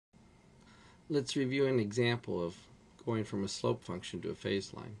let's review an example of going from a slope function to a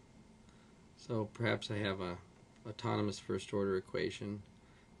phase line. So perhaps I have a autonomous first order equation,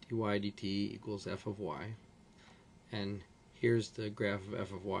 dy dt equals f of y, and here's the graph of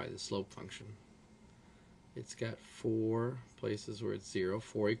f of y, the slope function. It's got 4 places where it's 0,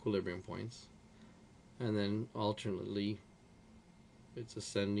 4 equilibrium points, and then alternately it's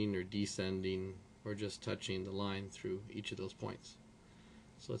ascending or descending or just touching the line through each of those points.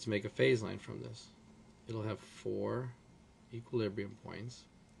 So let's make a phase line from this. It'll have 4 equilibrium points,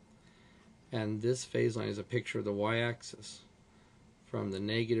 and this phase line is a picture of the y-axis from the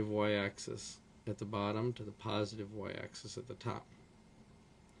negative y-axis at the bottom to the positive y-axis at the top.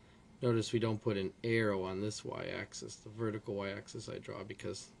 Notice we don't put an arrow on this y-axis, the vertical y-axis I draw,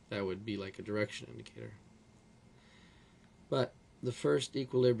 because that would be like a direction indicator. But the first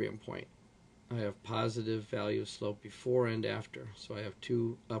equilibrium point, I have positive value of slope before and after, so I have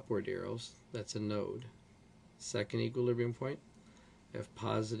 2 upward arrows. That's a node. Second equilibrium point, I have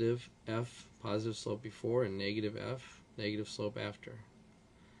positive f, positive slope before, and negative f, negative slope after.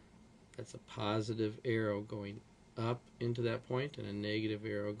 That's a positive arrow going up into that point and a negative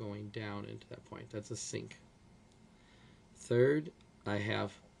arrow going down into that point. That's a sink. Third, I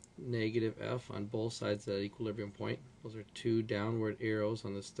have negative f on both sides of that equilibrium point. Those are 2 downward arrows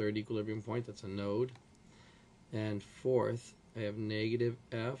on this third equilibrium point. That's a node. And fourth, I have negative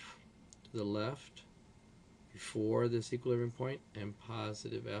f to the left before this equilibrium point and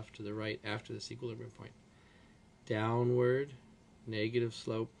positive f to the right after this equilibrium point. Downward negative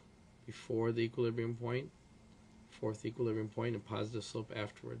slope before the equilibrium point, fourth equilibrium point, and positive slope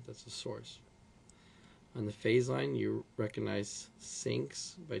afterward. That's the source. On the phase line, you recognize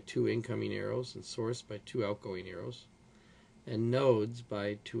sinks by 2 incoming arrows and source by 2 outgoing arrows, and nodes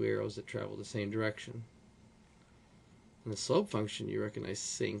by 2 arrows that travel the same direction. In the slope function, you recognize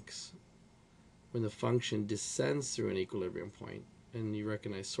sinks when the function descends through an equilibrium point, and you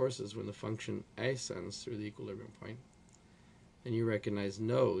recognize sources when the function ascends through the equilibrium point, and you recognize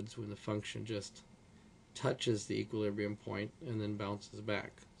nodes when the function just touches the equilibrium point and then bounces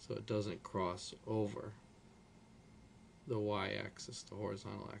back, so it doesn't cross over the y-axis, the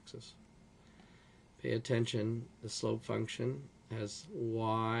horizontal axis. Pay attention, the slope function has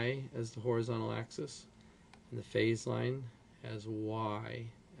y as the horizontal axis, and the phase line has y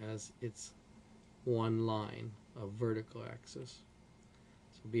as its one line, a vertical axis.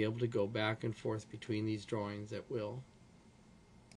 So be able to go back and forth between these drawings at will.